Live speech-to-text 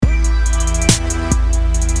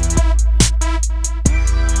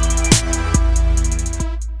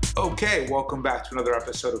Hey, welcome back to another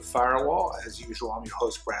episode of Firewall. As usual, I'm your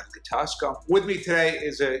host, Brad Katuska. With me today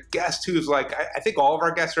is a guest who's I think all of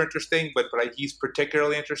our guests are interesting, but he's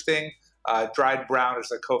particularly interesting. Dryden Brown is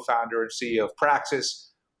the co-founder and CEO of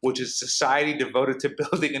Praxis, which is a society devoted to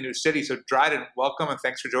building a new city. So Dryden, welcome and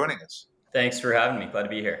thanks for joining us. Thanks for having me. Glad to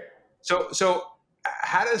be here. So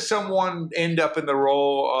how does someone end up in the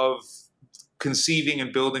role of conceiving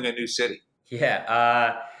and building a new city?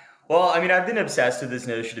 Well, I've been obsessed with this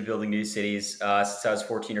notion of building new cities since I was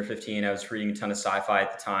 14 or 15. I was reading a ton of sci-fi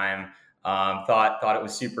at the time. Thought it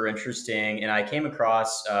was super interesting, and I came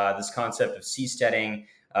across this concept of seasteading,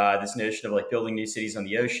 this notion of building new cities on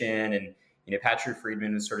the ocean. And Patrick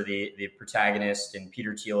Friedman was sort of the protagonist, and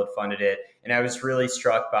Peter Thiel had funded it. And I was really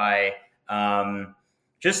struck by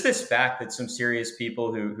just this fact that some serious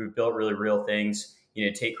people who built really real things,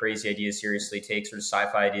 take crazy ideas seriously, take sort of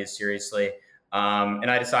sci-fi ideas seriously. And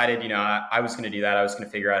I decided, I was going to do that. I was going to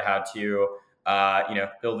figure out how to,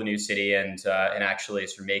 build a new city and actually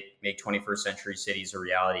sort of make 21st century cities a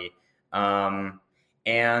reality. So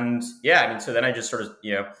then I just sort of,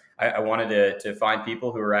 I wanted to find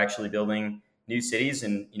people who were actually building new cities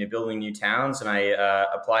and, building new towns. And I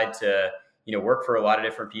applied to, work for a lot of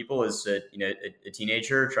different people as a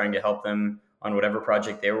teenager, trying to help them on whatever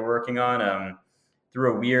project they were working on.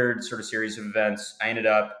 Through a weird sort of series of events, I ended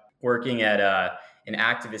up working at an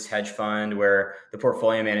activist hedge fund where the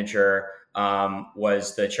portfolio manager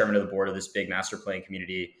was the chairman of the board of this big master plan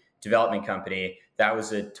community development company. That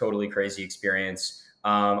was a totally crazy experience.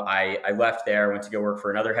 I left there, went to go work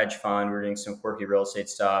for another hedge fund. We were doing some quirky real estate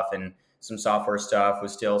stuff and some software stuff.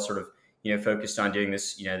 Was still sort of focused on doing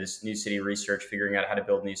this this new city research, figuring out how to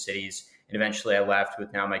build new cities. And eventually, I left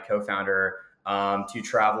with now my co-founder to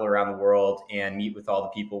travel around the world and meet with all the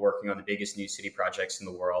people working on the biggest new city projects in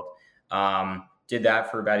the world. Did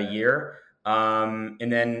that for about a year.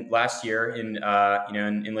 And then last year in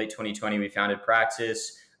late 2020, we founded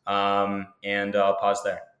Praxis. And I'll pause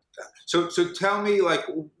there. So tell me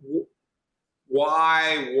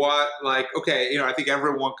why, okay, I think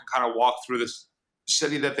everyone can kind of walk through this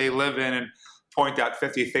city that they live in and point out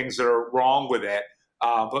 50 things that are wrong with it.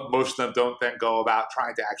 But most of them don't then go about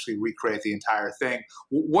trying to actually recreate the entire thing.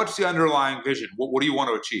 What's the underlying vision? What do you want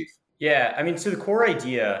to achieve? Yeah, so the core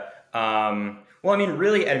idea,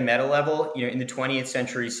 really at a meta level, in the 20th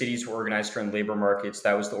century, cities were organized around labor markets.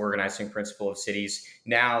 That was the organizing principle of cities.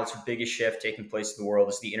 Now, it's the biggest shift taking place in the world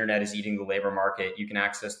is the internet is eating the labor market. You can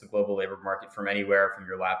access the global labor market from anywhere, from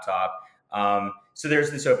your laptop. So there's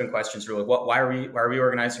this open question, sort of why are we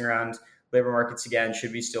organizing around labor markets again?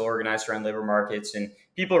 Should we still organize around labor markets? And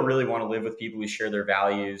people really want to live with people who share their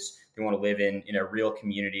values. They want to live in a real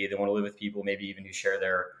community. They want to live with people maybe even who share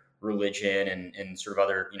their religion and sort of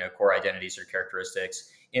other core identities or characteristics.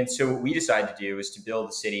 And so what we decided to do is to build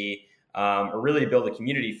a city, or really to build a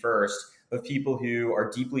community first of people who are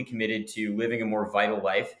deeply committed to living a more vital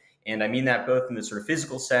life. And I mean that both in the sort of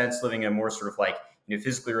physical sense, living a more sort of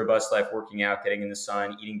physically robust life, working out, getting in the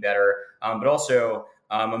sun, eating better, but also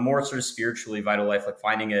a more sort of spiritually vital life, like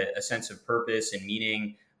finding a sense of purpose and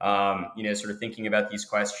meaning, sort of thinking about these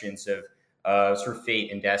questions of sort of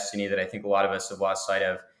fate and destiny that I think a lot of us have lost sight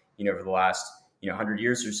of, over the last, 100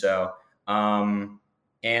 years or so. And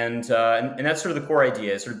that's sort of the core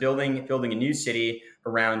idea, sort of building a new city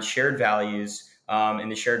around shared values.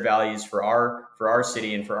 And the shared values for our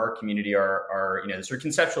city and for our community are the sort of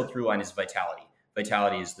conceptual through line is vitality.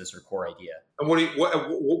 Vitality is the sort of core idea. And what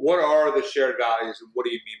are the shared values, and what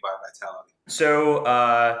do you mean by vitality? So,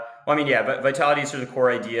 vitality is sort of the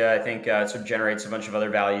core idea. I think sort of generates a bunch of other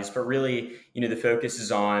values, but really, the focus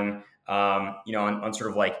is on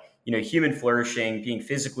sort of human flourishing, being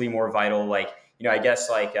physically more vital. I guess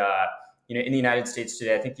in the United States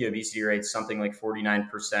today, I think the obesity rate is something like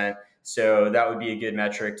 49%. So that would be a good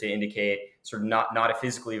metric to indicate sort of not a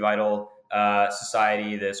physically vital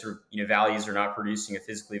society. The sort of values are not producing a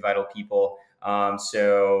physically vital people.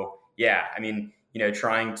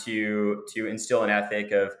 Trying to instill an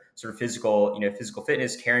ethic of sort of physical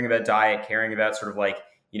fitness, caring about diet, caring about sort of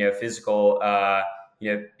physical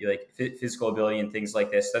physical ability and things like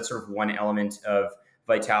this. That's sort of one element of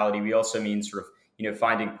vitality. We also mean sort of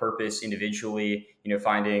finding purpose individually.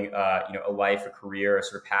 Finding a life, a career, a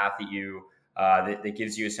sort of path that that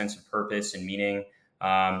gives you a sense of purpose and meaning.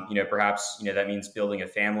 Perhaps that means building a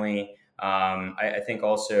family. I think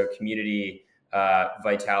also community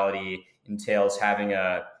vitality entails having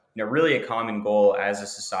really a common goal as a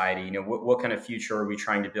society. What kind of future are we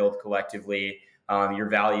trying to build collectively? Your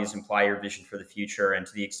values imply your vision for the future, and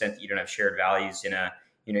to the extent that you don't have shared values in a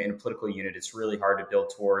political unit, it's really hard to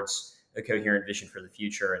build towards a coherent vision for the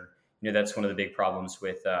future. And that's one of the big problems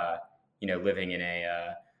with living in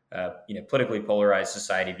a politically polarized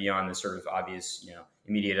society beyond the sort of obvious,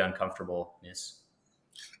 immediate uncomfortableness.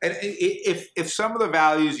 And if some of the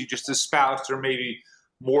values you just espoused are maybe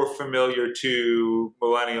more familiar to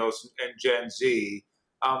millennials and Gen Z,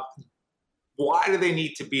 why do they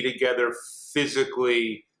need to be together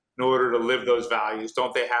physically in order to live those values?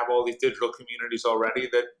 Don't they have all these digital communities already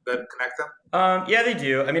that connect them? Yeah, they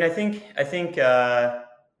do. I mean, I think.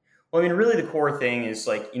 Well, I mean, really, the core thing is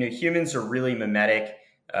like humans are really mimetic,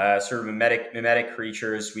 sort of mimetic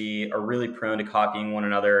creatures. We are really prone to copying one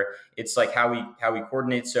another. It's like how we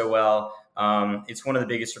coordinate so well. It's one of the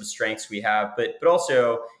biggest sort of strengths we have. But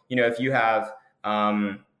also, if you have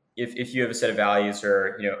if you have a set of values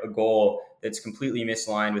or a goal that's completely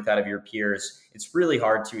misaligned with that of your peers, it's really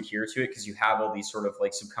hard to adhere to it because you have all these sort of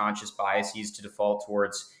like subconscious biases to default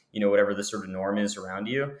towards whatever the sort of norm is around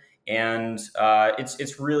you. And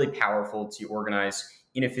it's really powerful to organize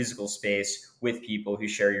in a physical space with people who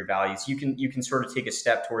share your values. You can sort of take a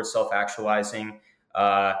step towards self-actualizing,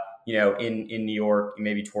 in New York,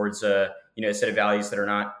 maybe towards a set of values that are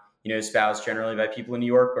not espoused generally by people in New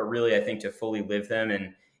York, but really I think to fully live them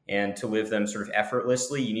and to live them sort of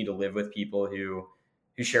effortlessly, you need to live with people who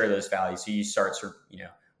share those values. So you start sort of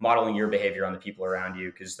modeling your behavior on the people around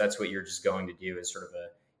you because that's what you're just going to do as sort of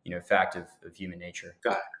a fact of human nature.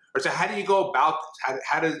 Got it. So how do you go about this?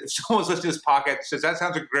 How does, if someone's listening to this podcast and says, that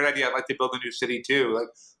sounds like a great idea, I'd like to build a new city too. Like,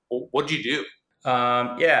 what do you do?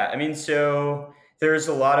 I mean, so there's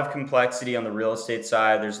a lot of complexity on the real estate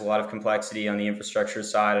side. There's a lot of complexity on the infrastructure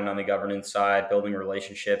side and on the governance side, building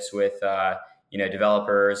relationships with,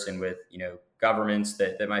 developers and with, governments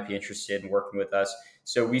that might be interested in working with us.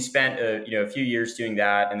 So we spent, a few years doing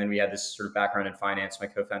that. And then we had this sort of background in finance, my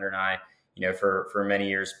co-founder and I, for many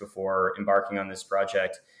years before embarking on this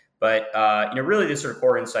project. But, really the sort of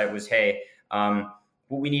core insight was, hey,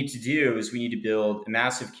 what we need to do is we need to build a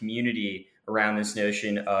massive community around this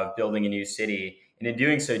notion of building a new city. And in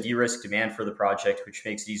doing so, de-risk demand for the project, which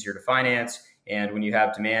makes it easier to finance. And when you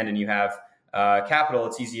have demand and you have capital,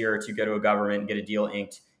 it's easier to go to a government and get a deal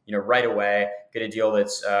inked, right away, get a deal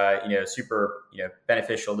that's, super,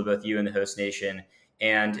 beneficial to both you and the host nation.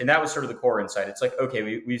 And that was sort of the core insight. It's like,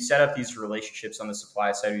 okay, we've set up these relationships on the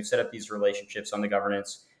supply side. We've set up these relationships on the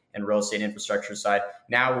governance and real estate infrastructure side.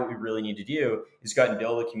 Now what we really need to do is go out and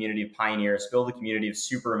build a community of pioneers, build a community of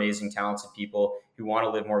super amazing, talented people who want to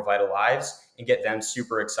live more vital lives and get them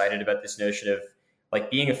super excited about this notion of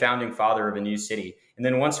like being a founding father of a new city. And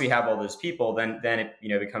then once we have all those people, then it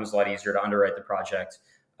becomes a lot easier to underwrite the project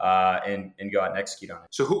and go out and execute on it.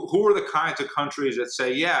 So who are the kinds of countries that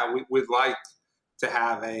say, yeah, we'd like to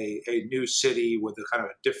have a new city with a kind of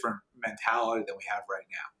a different mentality than we have right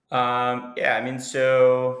now?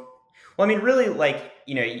 Really, like,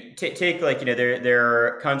 take like, there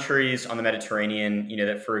are countries on the Mediterranean,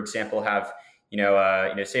 that, for example, have,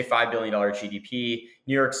 say $5 billion GDP.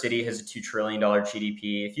 New York City has a $2 trillion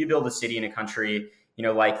GDP. If you build a city in a country,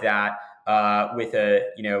 like that, with a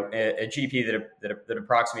GDP that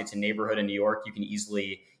approximates a neighborhood in New York, you can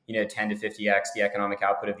easily, 10 to 50x the economic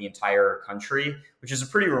output of the entire country, which is a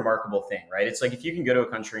pretty remarkable thing, right? It's like if you can go to a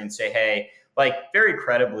country and say, hey, like very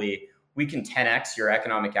credibly, we can 10x your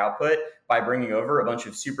economic output by bringing over a bunch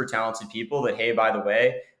of super talented people that, hey, by the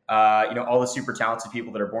way, all the super talented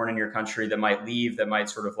people that are born in your country that might leave, that might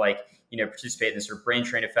sort of like, participate in this sort of brain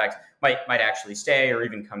drain effect, might actually stay or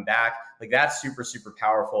even come back. Like that's super, super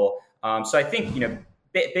powerful. So I think,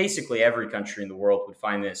 basically every country in the world would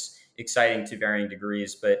find this exciting to varying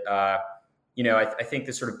degrees. But, I think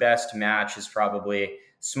the sort of best match is probably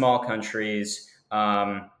small countries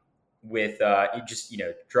with just,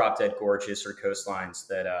 drop dead gorgeous or coastlines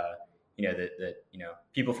that,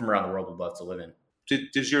 people from around the world would love to live in.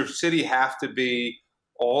 Does your city have to be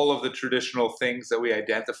all of the traditional things that we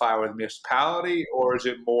identify with municipality, or is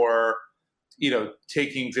it more,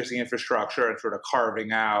 taking existing infrastructure and sort of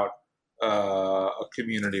carving out a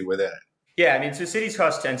community within it? Yeah, I mean, so cities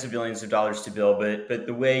cost tens of billions of dollars to build, but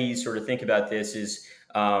the way you sort of think about this is,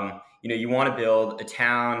 you want to build a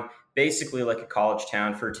town, basically like a college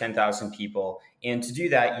town for 10,000 people. And to do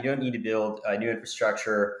that, you don't need to build new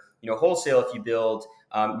infrastructure, wholesale. If you build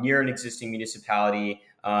near an existing municipality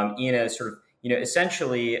in a sort of,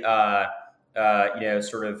 essentially,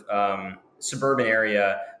 suburban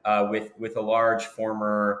area with a large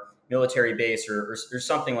former military base or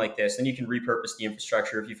something like this, then you can repurpose the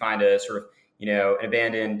infrastructure. If you find a sort of, an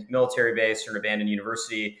abandoned military base or an abandoned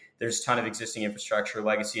university, there's a ton of existing infrastructure,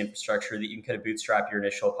 legacy infrastructure that you can kind of bootstrap your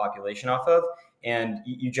initial population off of. And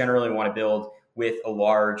you generally want to build with a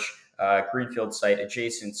large greenfield site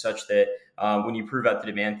adjacent such that when you prove out the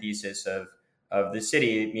demand thesis of of the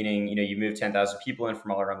city, meaning, you move 10,000 people in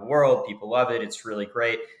from all around the world, people love it, it's really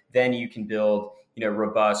great. Then you can build,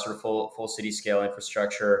 robust or full city scale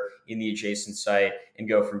infrastructure in the adjacent site and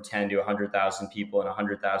go from 10 to 100,000 people and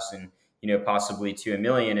 100,000, possibly to a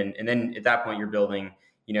million. And then at that point you're building,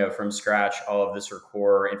 from scratch, all of the sort of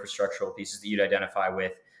core infrastructural pieces that you'd identify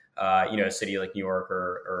with, a city like New York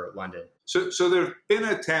or London. So there have been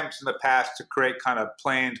attempts in the past to create kind of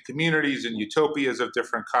planned communities and utopias of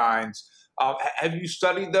different kinds. Have you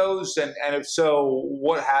studied those? And if so,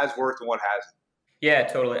 what has worked and what hasn't? Yeah,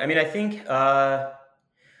 totally. I mean, I think,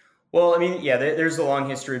 there's a long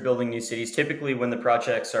history of building new cities. Typically, when the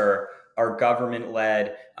projects are government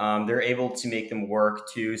led, they're able to make them work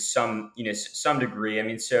to some degree. I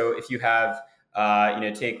mean, so if you have,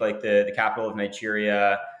 take like the capital of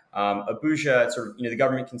Nigeria, Abuja, it's sort of, the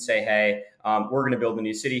government can say, hey, we're going to build a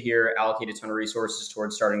new city here, allocate a ton of resources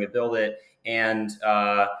towards starting to build it, and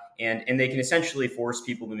they can essentially force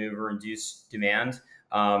people to move or induce demand.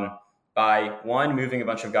 By one, moving a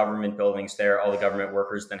bunch of government buildings there, all the government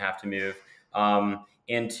workers then have to move.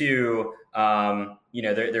 And two, there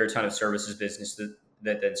are a ton of services business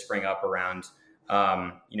that spring up around,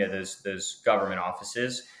 those government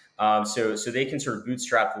offices. So they can sort of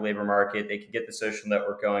bootstrap the labor market. They can get the social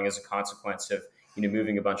network going as a consequence of,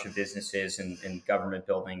 moving a bunch of businesses and government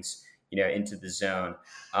buildings, into the zone.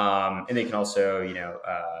 And they can also,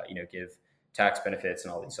 give tax benefits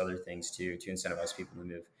and all these other things to incentivize people to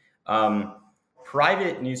move.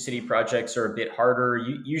 Private new city projects are a bit harder.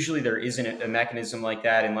 Usually there isn't a mechanism like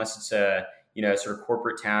that unless it's a, sort of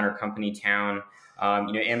corporate town or company town.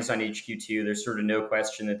 Amazon HQ2, there's sort of no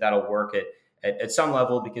question that'll work at some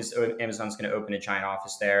level because Amazon's going to open a giant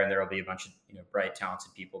office there and there'll be a bunch of, bright,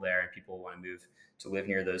 talented people there and people will want to move to live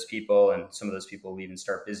near those people. And some of those people will even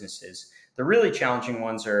start businesses. The really challenging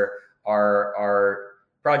ones are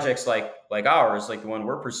projects like ours, like the one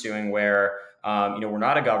we're pursuing where, we're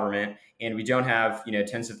not a government and we don't have,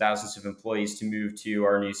 tens of thousands of employees to move to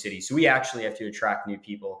our new city. So we actually have to attract new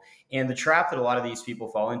people. And the trap that a lot of these people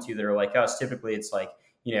fall into that are like us, typically it's like,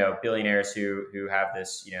 billionaires who have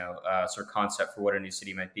this, sort of concept for what a new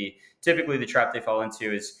city might be. Typically the trap they fall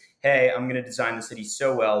into is, hey, I'm going to design the city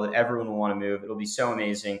so well that everyone will want to move. It'll be so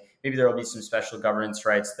amazing. Maybe there will be some special governance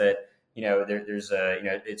rights that, there's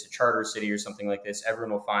a, it's a charter city or something like this.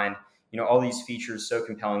 Everyone will find, all these features so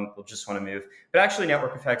compelling, they'll just want to move. But actually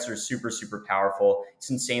network effects are super, super powerful.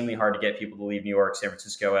 It's insanely hard to get people to leave New York, San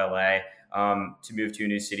Francisco, LA, to move to a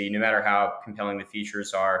new city, no matter how compelling the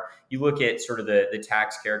features are. You look at sort of the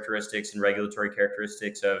tax characteristics and regulatory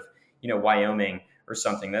characteristics of, Wyoming or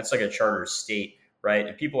something. That's like a charter state, right?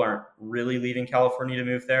 And people aren't really leaving California to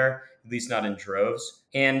move there, at least not in droves.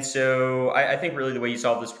 And so I think really the way you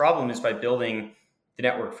solve this problem is by building the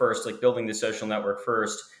network first, like building the social network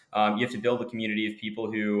first. You have to build a community of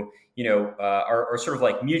people who, are sort of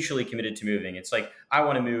like mutually committed to moving. It's like, I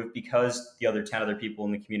want to move because the other 10 other people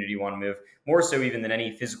in the community want to move, more so even than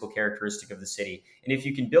any physical characteristic of the city. And if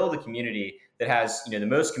you can build a community that has, the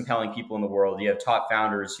most compelling people in the world, you have top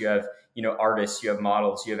founders, you have, artists, you have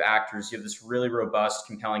models, you have actors, you have this really robust,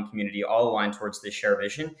 compelling community all aligned towards this shared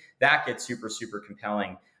vision, that gets super, super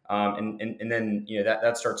compelling. And then,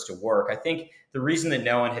 that starts to work. I think the reason that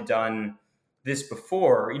no one had done this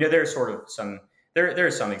before, there's sort of some, there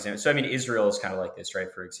are some examples. So, I mean, Israel is kind of like this,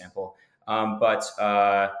 right? For example, but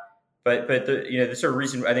the sort of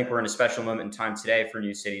reason I think we're in a special moment in time today for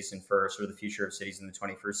new cities and for sort of the future of cities in the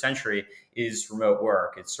 21st century is remote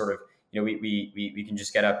work. It's sort of, we can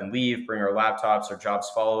just get up and leave, bring our laptops, our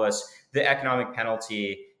jobs follow us. The economic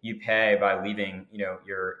penalty you pay by leaving,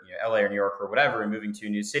 your LA or New York or whatever and moving to a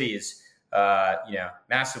new city is,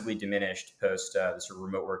 massively diminished post the sort of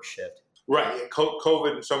remote work shift. Right.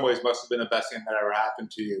 COVID in some ways must have been the best thing that ever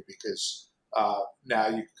happened to you because now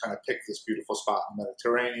you can kind of pick this beautiful spot in the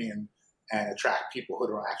Mediterranean and attract people who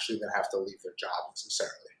don't actually then have to leave their job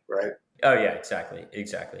necessarily, right? Oh yeah, exactly.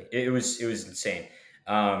 It was insane.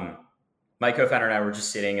 My co-founder and I were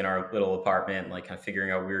just sitting in our little apartment, like kind of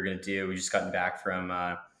figuring out what we were going to do. We just gotten back from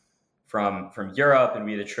Europe, and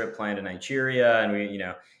we had a trip planned to Nigeria, and we,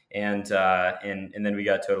 and then we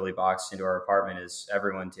got totally boxed into our apartment as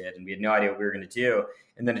everyone did, and we had no idea what we were going to do.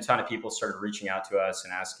 And then a ton of people started reaching out to us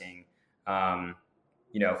and asking,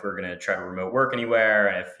 if we're going to try to remote work anywhere,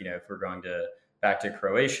 and if we're going back to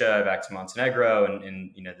Croatia, back to Montenegro,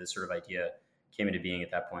 and this sort of idea came into being at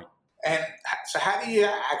that point. And so how do you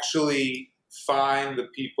actually find the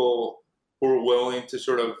people who are willing to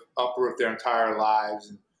sort of uproot their entire lives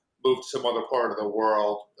and move to some other part of the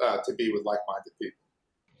world to be with like-minded people?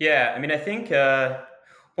 Yeah, I mean, I think,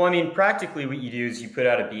 Well, I mean, practically what you do is you put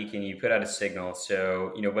out a beacon, you put out a signal.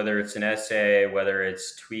 So, whether it's an essay, whether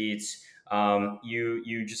it's tweets,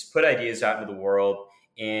 you just put ideas out into the world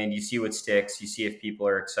and you see what sticks. You see if people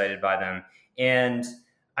are excited by them. And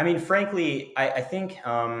I mean, frankly, I think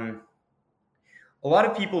a lot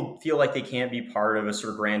of people feel like they can't be part of a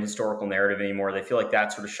sort of grand historical narrative anymore. They feel like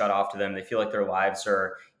that's sort of shut off to them. They feel like their lives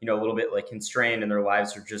are, a little bit like constrained, and their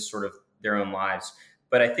lives are just sort of their own lives.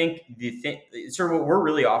 But I think the thing, sort of what we're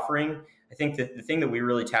really offering, I think that the thing that we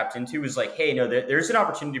really tapped into is like, hey, no, there's an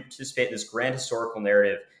opportunity to participate in this grand historical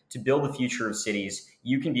narrative to build the future of cities.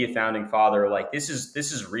 You can be a founding father. Like this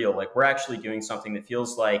is real. Like we're actually doing something that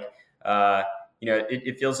feels like,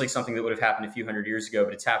 it feels like something that would have happened a few hundred years ago,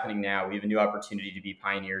 but it's happening now. We have a new opportunity to be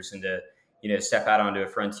pioneers and to, step out onto a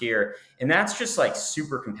frontier. And that's just like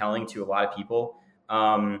super compelling to a lot of people.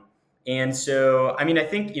 And so, I mean, I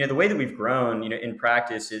think, the way that we've grown, in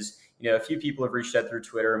practice is, a few people have reached out through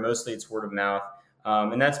Twitter. Mostly it's word of mouth.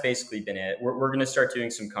 And that's basically been it. We're going to start doing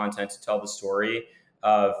some content to tell the story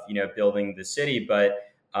of, building the city.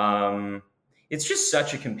 But it's just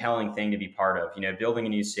such a compelling thing to be part of, building a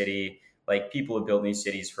new city. Like people have built new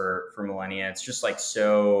cities for millennia. It's just like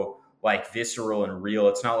so like visceral and real.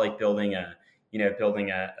 It's not like building an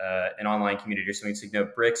online community or something. It's like, no,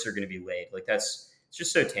 bricks are going to be laid. Like it's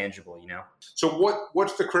just so tangible, So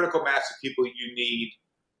what's the critical mass of people you need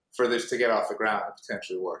for this to get off the ground and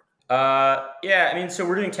potentially work? Yeah, I mean, so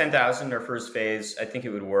we're doing 10,000 our first phase. I think it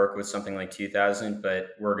would work with something like 2,000,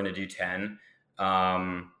 but we're going to do 10.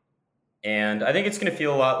 And I think it's going to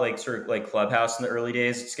feel a lot like sort of like Clubhouse in the early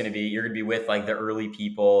days. You're going to be with like the early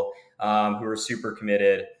people who are super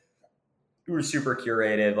committed, who are super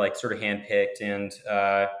curated, like sort of handpicked. And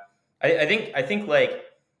I think like,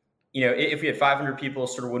 if we had 500 people,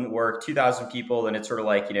 sort of wouldn't work. 2,000 people, then it's sort of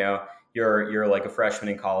like, you're like a freshman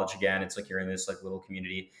in college again. It's like you're in this like little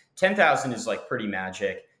community. 10,000 is like pretty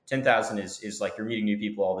magic. 10,000 is like you're meeting new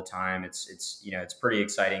people all the time. It's pretty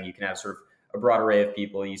exciting. You can have sort of a broad array of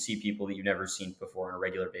people. You see people that you've never seen before on a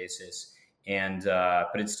regular basis, and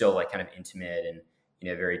but it's still like kind of intimate and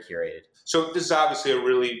very curated. So this is obviously a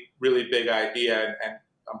really, really big idea, and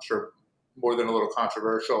I'm sure more than a little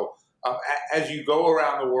controversial. As you go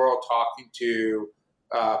around the world talking to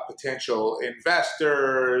potential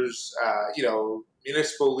investors,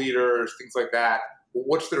 municipal leaders, things like that,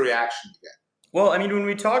 what's the reaction you get? Well, I mean, when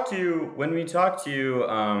we talk to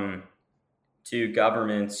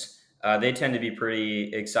governments, they tend to be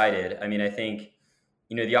pretty excited. I mean, I think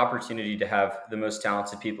the opportunity to have the most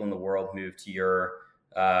talented people in the world move to your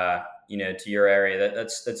to your area,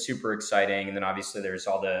 that's super exciting. And then obviously there's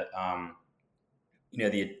all the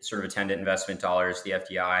the sort of attendant investment dollars, the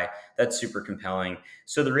FDI, that's super compelling.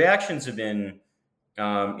 So the reactions have been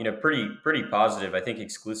pretty positive. I think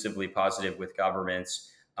exclusively positive with governments.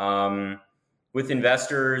 With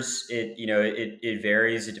investors, it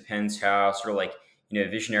varies. It depends how sort of like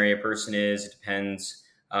visionary a person is. It depends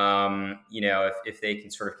if they can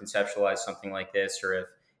sort of conceptualize something like this, or if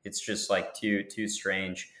it's just like too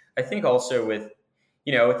strange. I think also with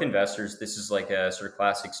investors, this is like a sort of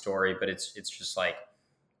classic story, but it's just like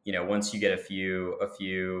once you get a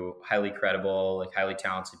few highly credible, like highly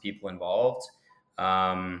talented people involved,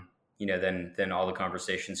 then all the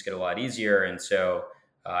conversations get a lot easier. And so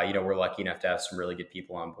we're lucky enough to have some really good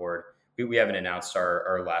people on board. We haven't announced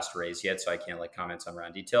our last raise yet, so I can't like comment on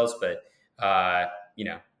round details, but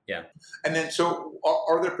yeah. And then, so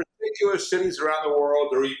are there particular cities around the world,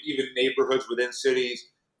 or even neighborhoods within cities,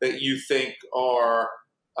 that you think are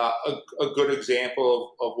a good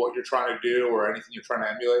example of what you're trying to do, or anything you're trying to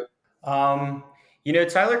emulate?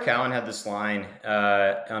 Tyler Cowen had this line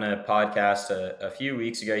on a podcast a few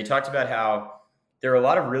weeks ago. He talked about how there are a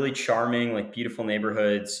lot of really charming, like beautiful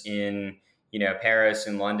neighborhoods in Paris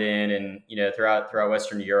and London and throughout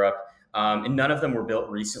Western Europe. And none of them were built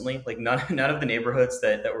recently. Like none of the neighborhoods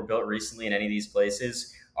that were built recently in any of these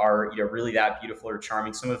places are really that beautiful or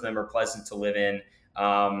charming. Some of them are pleasant to live in,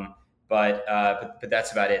 but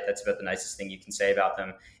that's about it. That's about the nicest thing you can say about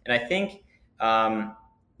them. And I think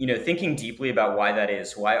thinking deeply about why that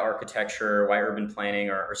is, why architecture, why urban planning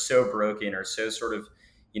are so broken or so sort of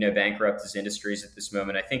bankrupt as industries at this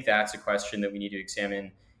moment. I think that's a question that we need to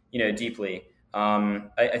examine deeply.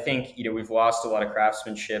 I think we've lost a lot of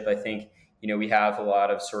craftsmanship. I think we have a lot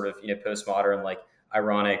of sort of postmodern, like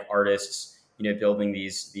ironic artists building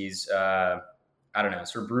these I don't know,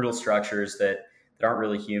 sort of brutal structures that aren't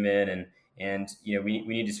really human, and we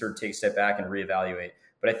need to sort of take a step back and reevaluate.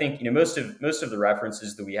 But I think most of the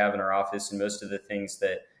references that we have in our office and most of the things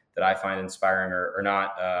that I find inspiring are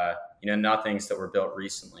not not things that were built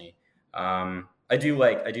recently. I I do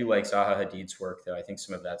like Zaha Hadid's work though. I think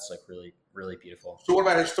some of that's like really really beautiful. So what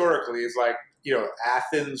about historically? Is like,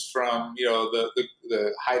 Athens from,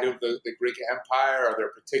 the height of the Greek Empire? Are there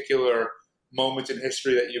particular moments in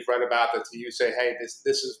history that you've read about that to you say, hey, this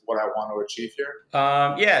is what I want to achieve here?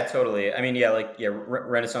 Yeah, totally. I mean, yeah, like yeah,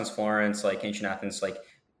 Renaissance Florence, like ancient Athens, like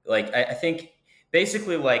I think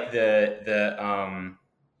basically like the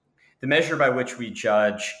measure by which we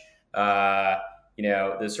judge, uh,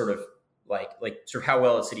 the sort of sort of how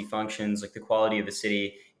well a city functions, like the quality of the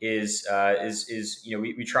city is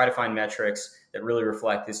we try to find metrics that really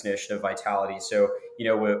reflect this notion of vitality. So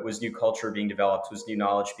was new culture being developed, was new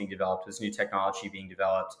knowledge being developed, was new technology being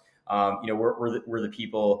developed. Were the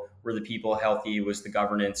people healthy? Was the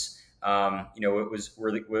governance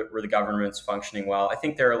were the governments functioning well? I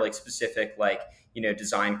think there are like specific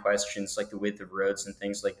design questions like the width of roads and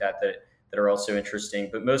things like that are also interesting.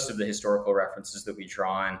 But most of the historical references that we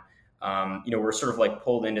draw on, we're sort of like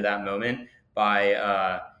pulled into that moment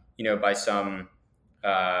by some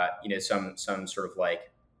sort of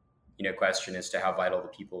question as to how vital the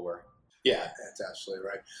people were. Yeah, that's absolutely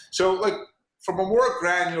right. So, like, from a more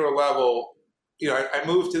granular level, I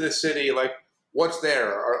moved to the city. Like, what's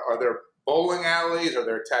there? Are there bowling alleys? Are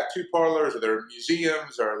there tattoo parlors? Are there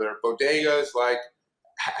museums? Are there bodegas? Like,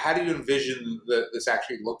 how do you envision this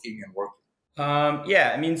actually looking and working?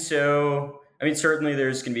 Yeah, I mean, certainly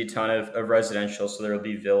there's going to be a ton of residential. So there will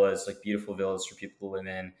be villas, like beautiful villas for people to live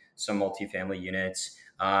in, some multifamily units.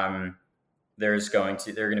 There are going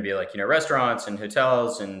to be restaurants and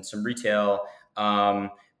hotels and some retail.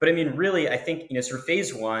 But I mean, really, I think sort of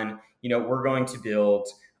phase one, we're going to build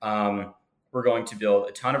a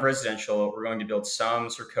ton of residential. We're going to build some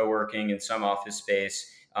sort of co-working and some office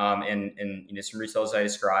space, and some retail as I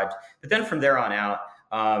described. But then from there on out,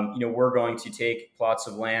 we're going to take plots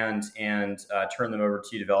of land and turn them over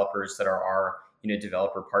to developers that are our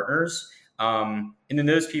developer partners. And then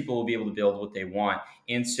those people will be able to build what they want.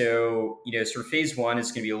 And so, sort of phase one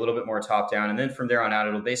is going to be a little bit more top down. And then from there on out,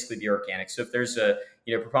 it'll basically be organic. So if there's a,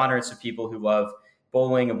 preponderance of people who love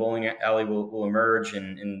bowling, a bowling alley will emerge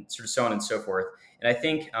and sort of so on and so forth. And I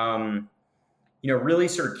think, really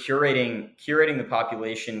sort of curating the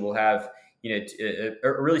population will have, a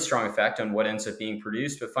really strong effect on what ends up being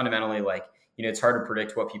produced. But fundamentally, it's hard to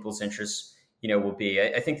predict what people's interests, will be.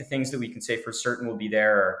 I think the things that we can say for certain will be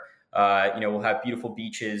there are, we'll have beautiful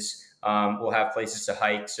beaches. We'll have places to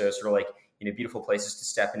hike. So sort of beautiful places to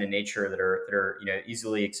step into nature that are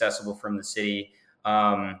easily accessible from the city.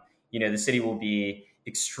 The city will be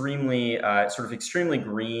extremely extremely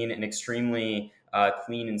green and extremely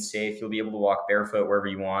clean and safe. You'll be able to walk barefoot wherever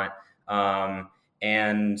you want.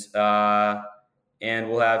 And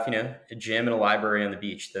we'll have, a gym and a library on the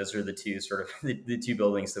beach. Those are the two sort of the two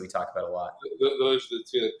buildings that we talk about a lot. Those are the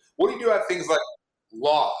two. What do you do about things like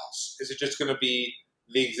laws? Is it just going to be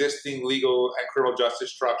the existing legal and criminal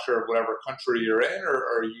justice structure of whatever country you're in, or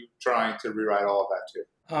are you trying to rewrite all of that too?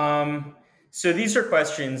 So these are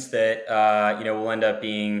questions that will end up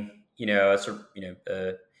being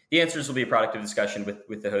the answers will be a product of discussion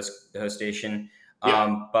with the host station.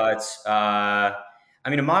 Yeah. I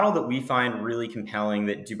mean, a model that we find really compelling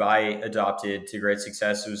that Dubai adopted to great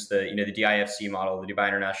success was the DIFC model, the Dubai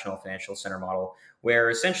International Financial Center model, where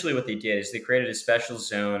essentially what they did is they created a special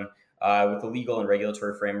zone with a legal and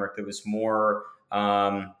regulatory framework that was more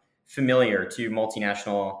familiar to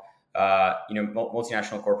multinational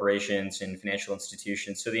corporations and financial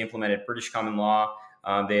institutions. So they implemented British common law.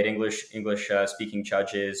 They had English speaking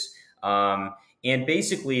judges, and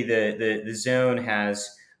basically the zone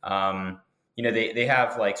has they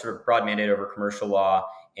have sort of broad mandate over commercial law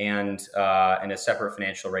and a separate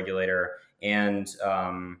financial regulator, and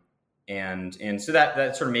so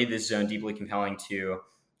that sort of made this zone deeply compelling to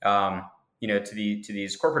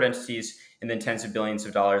these corporate entities, and then tens of billions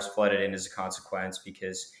of dollars flooded in as a consequence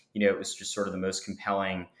because it was just sort of the most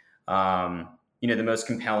compelling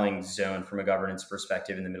zone from a governance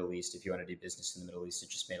perspective in the Middle East. If you want to do business in the Middle East, it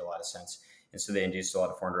just made a lot of sense. And so they induced a lot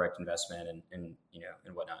of foreign direct investment and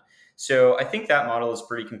whatnot. So I think that model is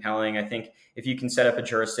pretty compelling. I think if you can set up a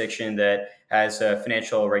jurisdiction that has a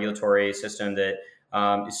financial regulatory system that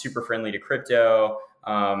is super friendly to crypto,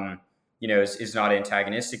 is not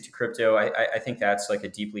antagonistic to crypto, I think that's like a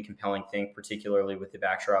deeply compelling thing, particularly with the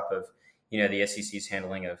backdrop of, the SEC's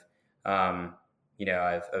handling of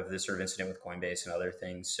this sort of incident with Coinbase and other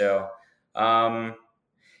things. So,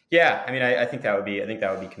 yeah, I mean, I think that would be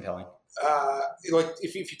compelling.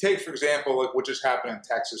 If you take, for example, like what just happened in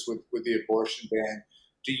Texas with the abortion ban,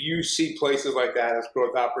 do you see places like that as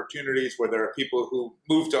growth opportunities where there are people who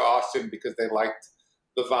moved to Austin because they liked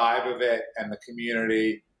the vibe of it and the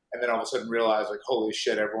community, and then all of a sudden realize like, holy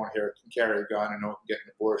shit, everyone here can carry a gun and no one can get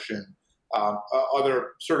an abortion.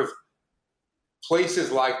 Other sort of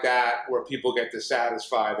places like that where people get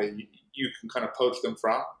dissatisfied and you can kind of poach them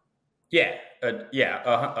from? Yeah,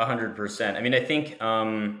 100%.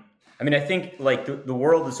 I think like the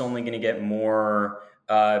world is only going to get more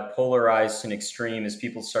polarized and extreme as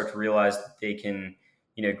people start to realize that they can,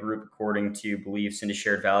 group according to beliefs and to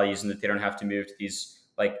shared values, and that they don't have to move to these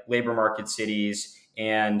like labor market cities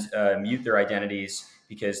and mute their identities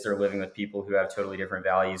because they're living with people who have totally different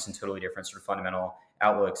values and totally different sort of fundamental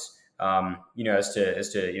outlooks. As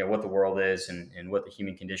to what the world is and what the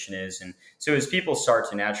human condition is. And so as people start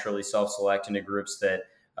to naturally self-select into groups that,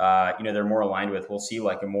 they're more aligned with, we'll see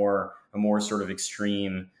like a more sort of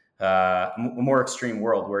extreme, a more extreme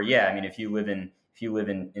world where, if you live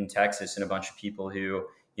in Texas and a bunch of people who,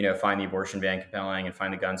 find the abortion ban compelling and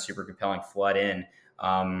find the gun super compelling flood in,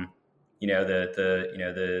 I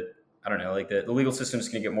don't know, like the legal system is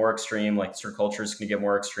going to get more extreme, like sort of culture is going to get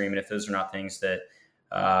more extreme. And if those are not things that,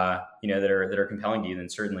 that are compelling to you, then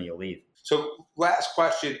certainly you'll leave. So last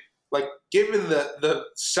question, like given the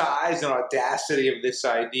size and audacity of this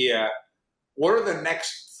idea, what are the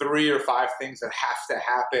next 3 or 5 things that have to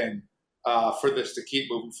happen for this to keep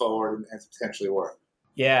moving forward and potentially work?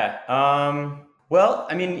 Yeah. Well,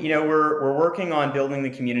 we're working on building the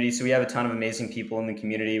community. So we have a ton of amazing people in the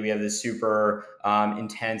community. We have this super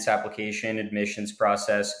intense application admissions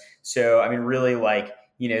process. So, really like,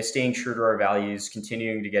 staying true to our values,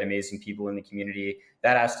 continuing to get amazing people in the community,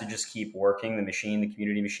 that has to just keep working. The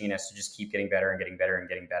community machine has to just keep getting better and getting better and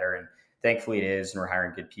getting better. And thankfully it is, and we're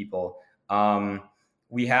hiring good people.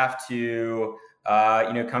 We have to,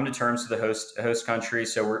 come to terms with the host country.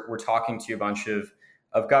 So we're talking to a bunch of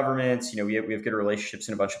governments. We have good relationships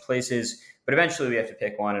in a bunch of places, but eventually we have to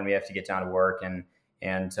pick one and we have to get down to work and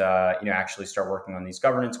actually start working on these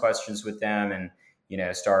governance questions with them and,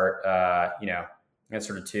 start, that's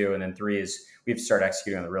sort of 2. And then 3 is we have to start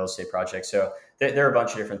executing on the real estate project. So there are a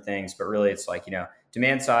bunch of different things, but really it's like,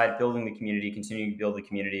 demand side, building the community, continuing to build the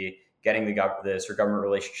community, getting the sort of government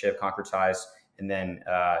relationship concretized, and then,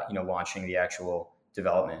 launching the actual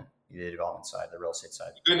development side, the real estate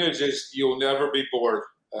side. The good news is you'll never be bored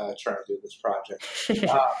trying to do this project.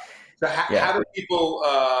 So how do people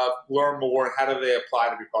learn more, and how do they apply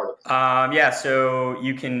to be part of it? So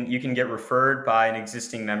you can get referred by an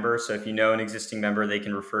existing member. So if you know an existing member, they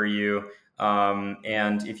can refer you.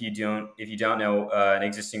 And if you don't know an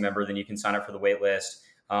existing member, then you can sign up for the wait list.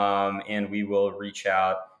 And we will reach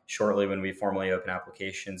out shortly when we formally open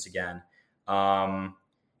applications again.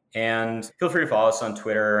 And feel free to follow us on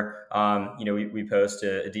Twitter. We post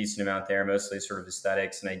a decent amount there, mostly sort of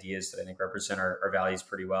aesthetics and ideas that I think represent our values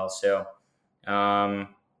pretty well. So,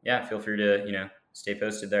 feel free to, stay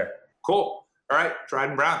posted there. Cool. All right,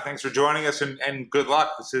 Dryden Brown, thanks for joining us and good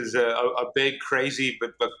luck. This is a big, crazy,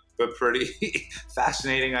 but pretty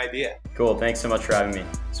fascinating idea. Cool. Thanks so much for having me.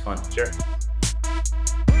 It's fun. Sure.